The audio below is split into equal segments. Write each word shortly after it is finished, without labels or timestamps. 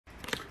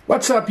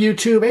What's up,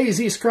 YouTube?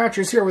 AZ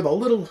Scratchers here with a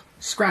little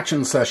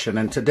scratching session,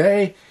 and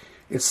today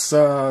it's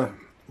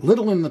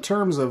little in the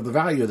terms of the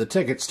value of the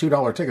tickets,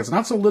 $2 tickets.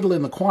 Not so little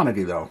in the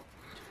quantity, though.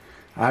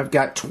 I've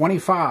got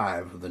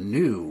 25 of the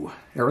new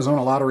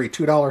Arizona Lottery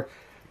 $2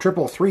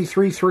 triple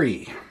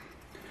 333.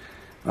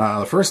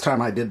 The first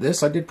time I did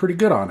this, I did pretty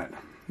good on it.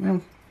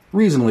 Well,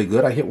 reasonably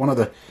good. I hit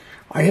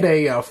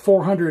a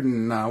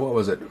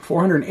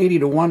 480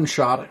 to 1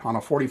 shot on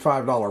a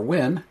 $45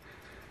 win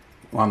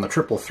on the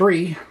triple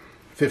three.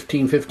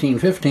 15, 15,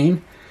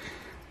 15.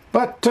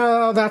 But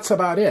that's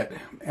about it.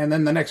 And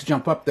then the next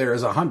jump up there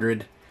is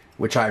 100,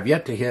 which I've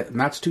yet to hit, and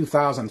that's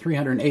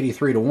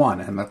 2,383 to 1.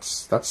 And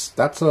that's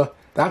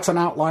an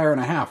outlier and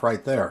a half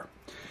right there.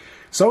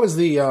 So is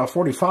the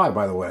 45,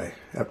 by the way,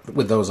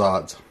 with those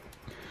odds.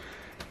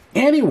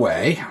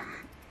 Anyway,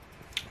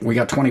 we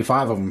got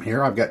 25 of them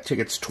here. I've got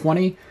tickets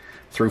 20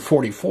 through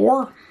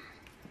 44.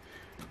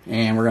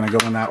 And we're going to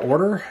go in that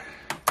order.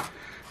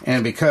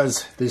 And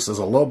because this is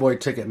a LOWBOY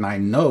ticket, and I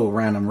know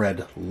Random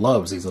Red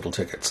loves these little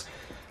tickets,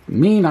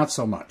 me not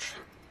so much.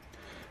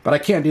 But I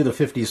can't do the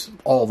 50s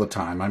all the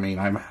time. I mean,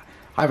 I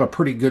have a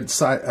pretty good,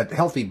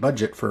 healthy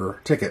budget for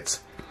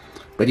tickets,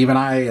 but even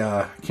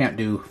I can't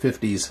do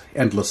 50s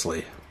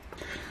endlessly.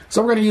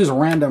 So we're going to use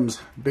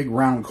Random's big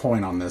round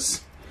coin on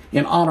this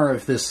in honor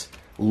of this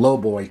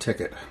LOWBOY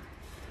ticket.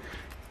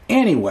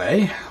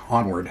 Anyway,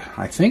 onward.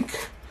 I think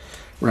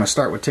we're going to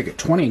start with ticket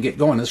 20 and get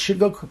going. This should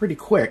go pretty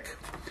quick.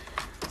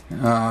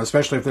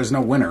 Especially if there's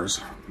no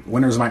winners.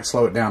 Winners might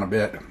slow it down a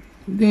bit.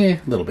 A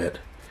little bit.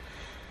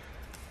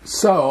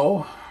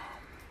 So,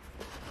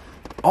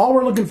 all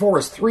we're looking for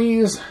is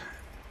threes,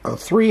 a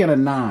 3 and a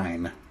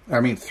 9. I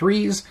mean,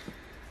 threes,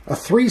 a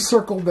 3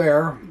 circle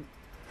there,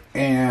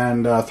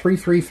 and 3,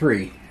 3,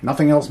 3.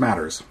 Nothing else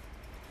matters.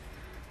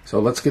 So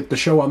let's get the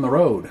show on the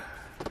road.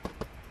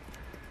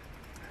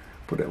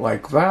 Put it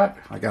like that.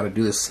 I got to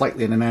do this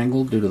slightly at an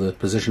angle due to the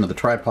position of the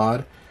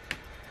tripod.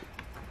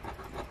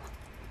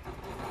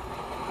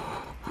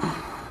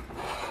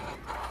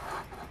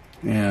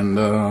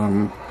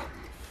 And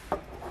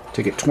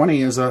ticket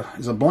 20 is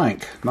a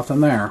blank, nothing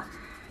there.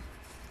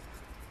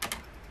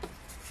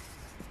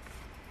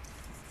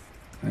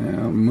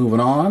 And moving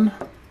on.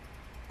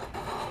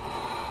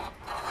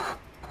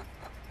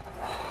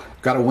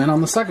 Got a win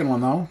on the second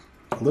one though,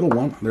 a little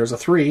one. There's a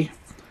 3.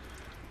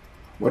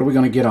 What are we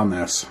going to get on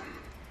this?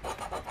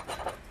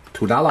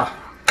 $2.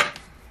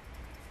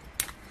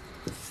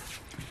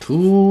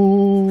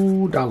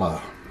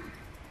 $2.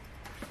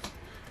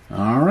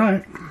 All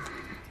right.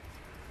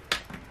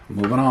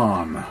 Moving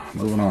on,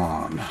 moving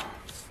on.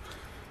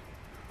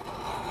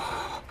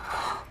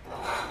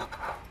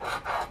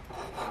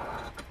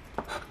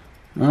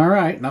 All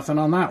right, nothing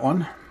on that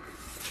one.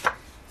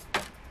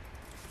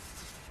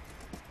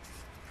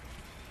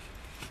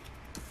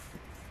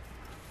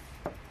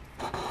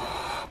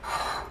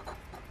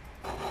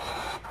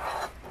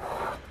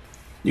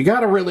 You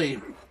got to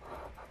really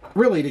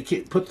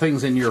to put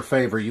things in your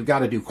favor, you got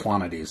to do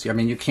quantities. I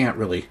mean, you can't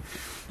really.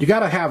 You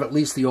got to have at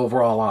least the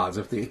overall odds.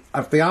 If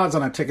the odds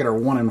on a ticket are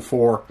 1 in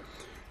 4,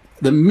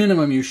 the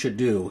minimum you should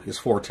do is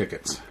 4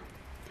 tickets.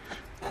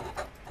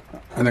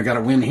 And they got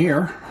a win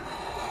here.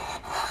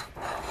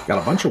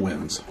 Got a bunch of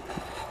wins.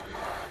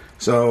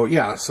 So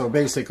yeah, so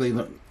basically,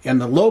 and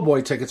the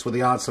LOWBOY tickets with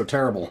the odds so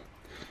terrible,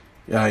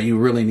 you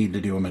really need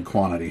to do them in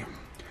quantity.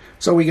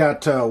 So we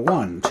got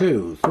 1,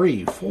 2,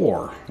 3,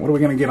 4. What are we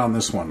going to get on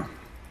this one?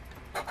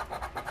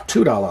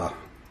 $2,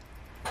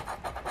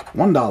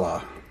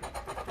 $1.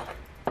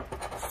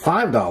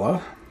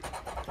 $5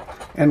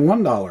 and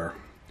 $1.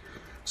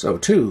 So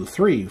 2,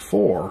 3,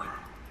 4.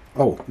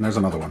 Oh, and there's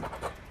another one.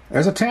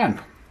 There's a 10.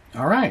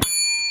 All right.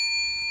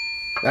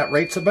 That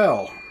rates a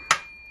bell.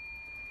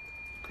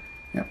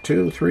 Yep,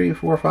 2, 3,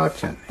 4, 5,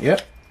 10.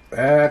 Yep,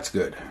 that's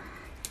good.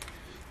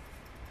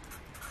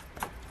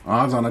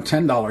 Odds on a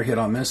 $10 hit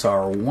on this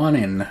are 1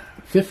 in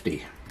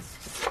 50.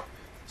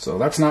 So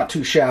that's not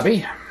too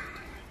shabby.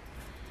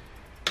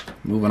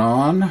 Moving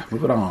on,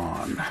 moving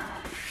on.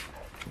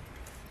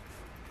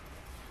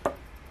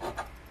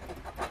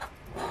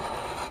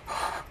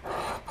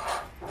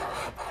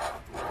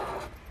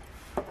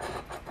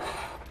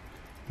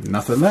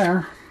 Nothing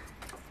there.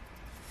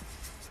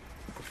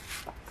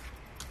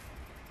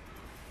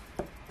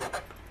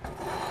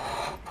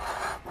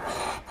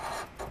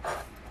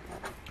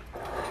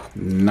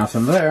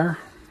 Nothing there.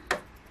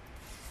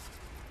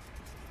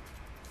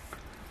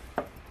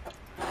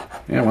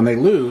 Yeah, when they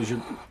lose,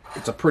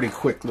 it's a pretty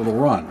quick little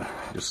run.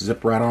 Just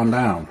zip right on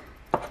down.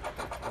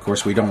 Of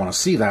course, we don't want to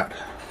see that.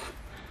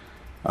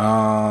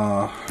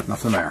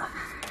 Nothing there.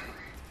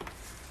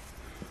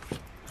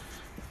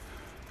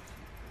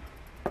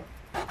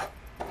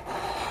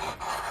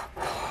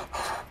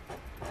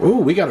 Ooh,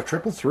 we got a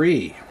triple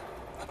 3.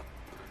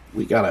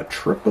 We got a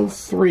triple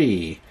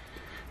 3.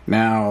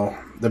 Now,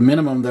 the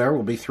minimum there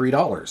will be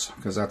 $3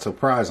 because that's a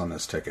prize on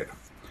this ticket.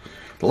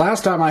 The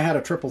last time I had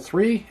a triple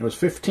 3, it was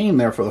 15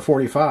 there for the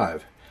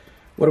 45.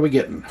 What are we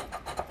getting?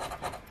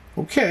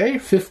 Okay,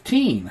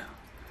 15.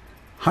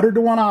 100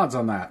 to 1 odds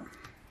on that.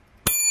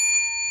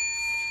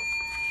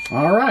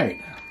 All right.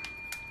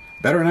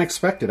 Better than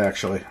expected,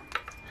 actually.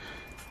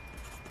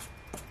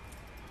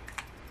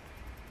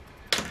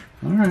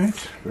 All right.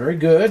 Very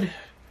good.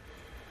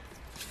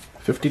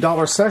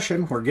 $50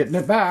 session. We're getting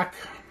it back.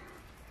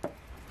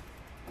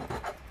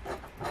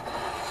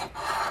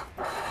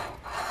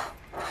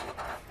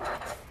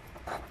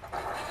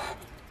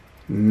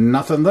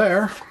 Nothing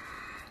there.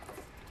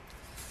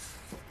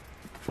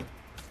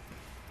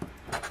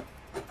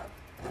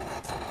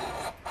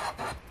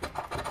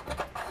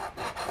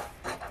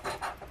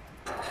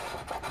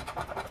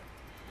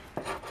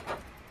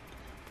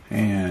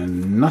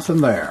 And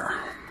nothing there.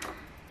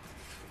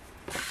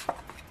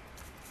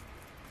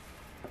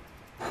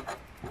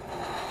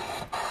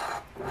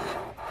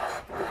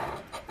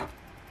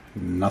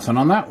 Nothing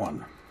on that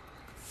one.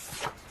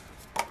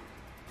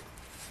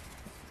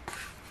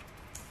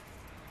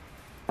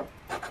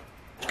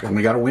 And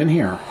we got a win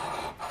here.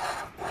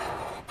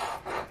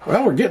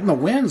 Well, we're getting the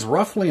wins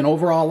roughly in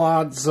overall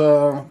odds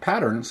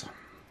patterns.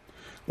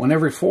 One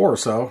every 4 or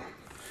so.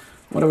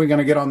 What are we going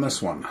to get on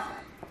this one?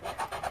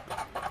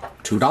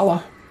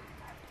 $2.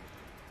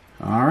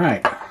 All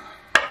right.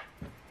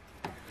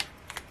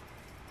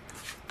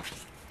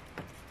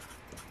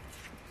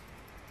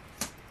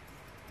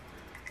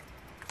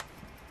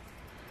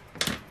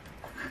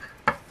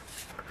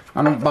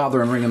 I don't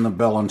bother in ringing the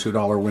bell on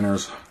 $2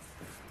 winners.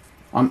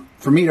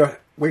 For me to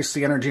waste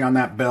the energy on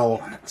that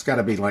bell, it's got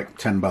to be like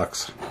 10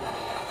 bucks.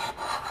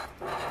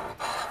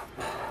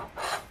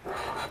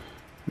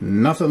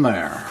 Nothing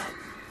there.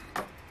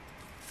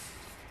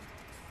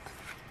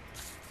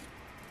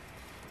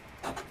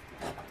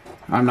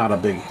 I'm not a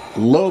big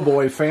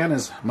LOWBOY fan,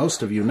 as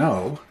most of you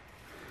know.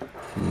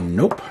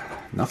 Nope,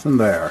 nothing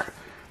there.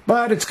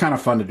 But it's kind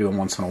of fun to do them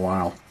once in a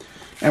while.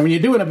 And when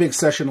you're doing a big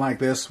session like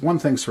this, one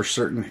thing's for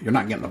certain, you're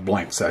not getting a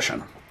blank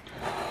session.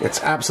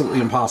 It's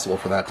absolutely impossible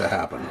for that to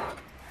happen.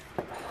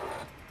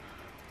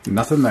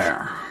 Nothing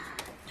there.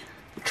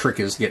 The trick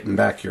is getting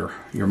back your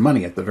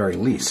money at the very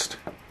least.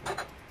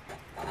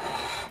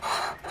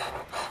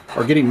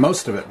 Or getting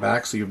most of it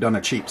back so you've done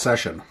a cheap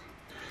session.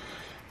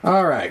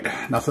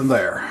 Alright, nothing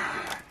there.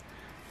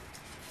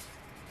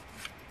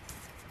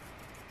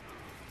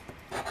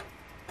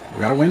 We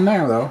got a win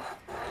there, though.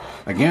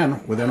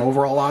 Again, within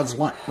overall odds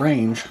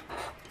range.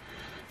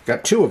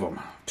 Got 2 of them.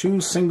 2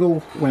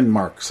 single win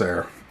marks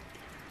there.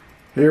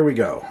 Here we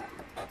go.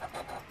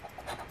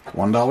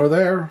 $1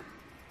 there.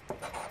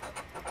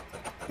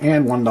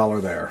 And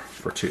 $1 there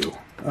for 2.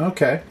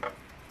 Okay.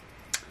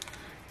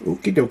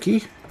 Okie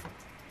dokie.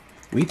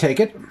 We take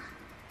it.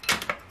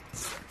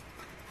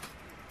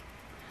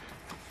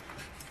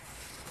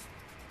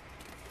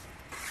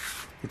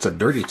 It's a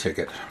dirty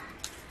ticket.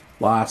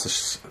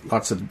 Lots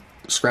of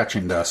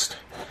scratching dust.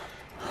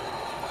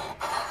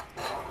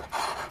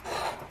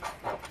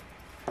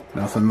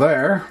 Nothing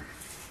there.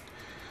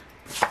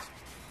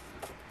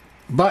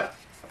 But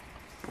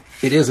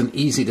it is an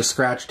easy to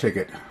scratch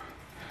ticket.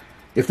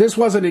 If this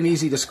wasn't an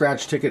easy to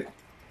scratch ticket,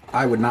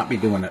 I would not be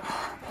doing it.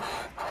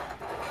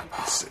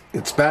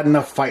 It's bad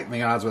enough fighting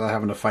the odds without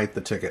having to fight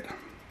the ticket.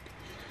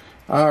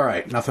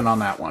 Alright, nothing on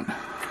that one.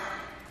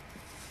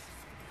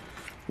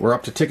 We're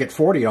up to ticket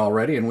 40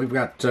 already, and we've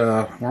got,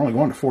 we're only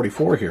going to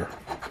 44 here.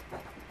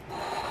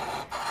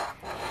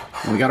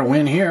 And we got a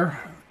win here.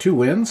 2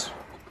 wins.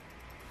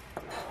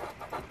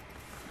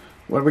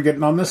 What are we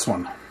getting on this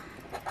one?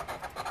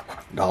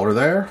 $1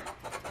 there.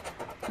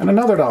 And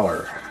another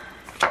 $1.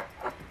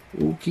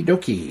 Okie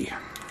dokie.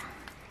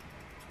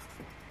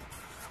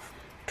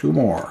 2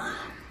 more.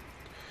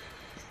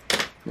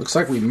 Looks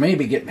like we may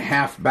be getting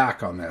half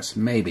back on this.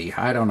 Maybe.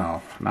 I don't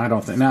know. I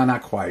don't think. No,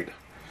 not quite.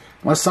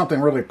 Unless something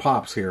really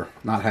pops here.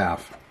 Not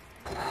half.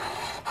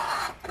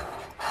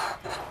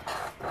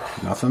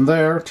 Nothing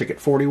there. Ticket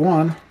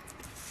 41.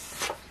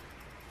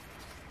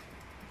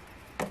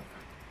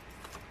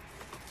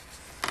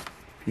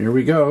 Here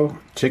we go.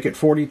 Ticket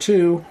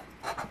 42.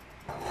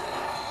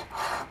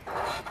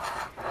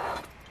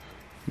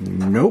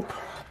 Nope.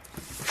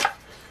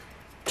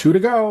 2 to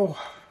go.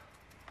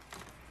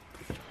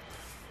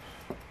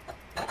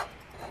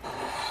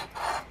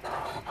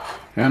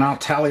 And I'll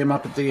tally them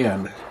up at the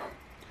end.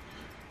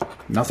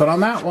 Nothing on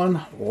that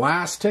one.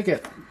 Last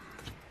ticket.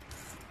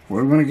 What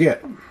are we going to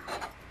get?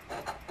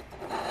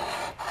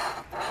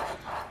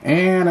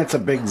 And it's a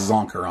big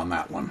zonker on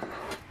that one.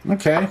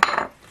 Okay.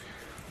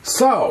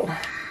 So,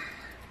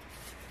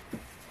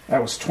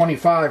 that was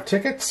 25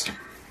 tickets.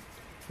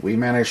 We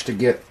managed to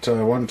get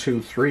 1,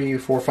 2, 3,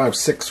 4, 5,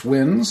 6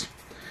 wins.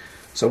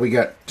 So we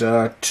got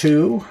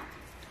 2,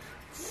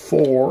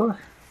 4,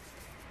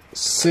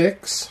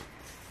 6,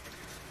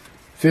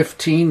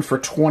 15 for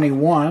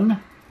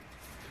 21,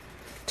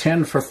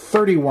 10 for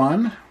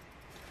 31,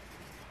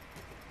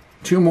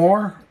 2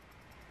 more,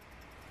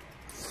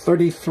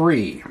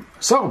 33.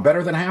 So,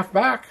 better than half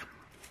back.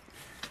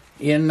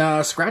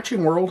 In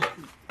Scratching World,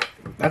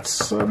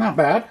 that's not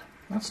bad.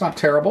 That's not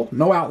terrible.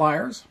 No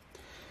outliers.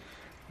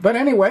 But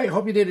anyway,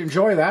 hope you did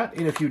enjoy that.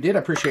 And if you did,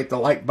 appreciate the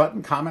like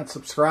button, comment,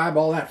 subscribe,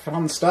 all that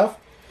fun stuff.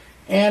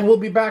 And we'll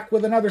be back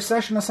with another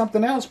session of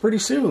something else pretty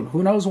soon.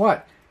 Who knows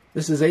what?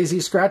 This is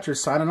AZ Scratcher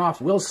signing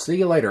off. We'll see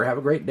you later. Have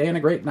a great day and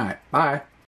a great night. Bye.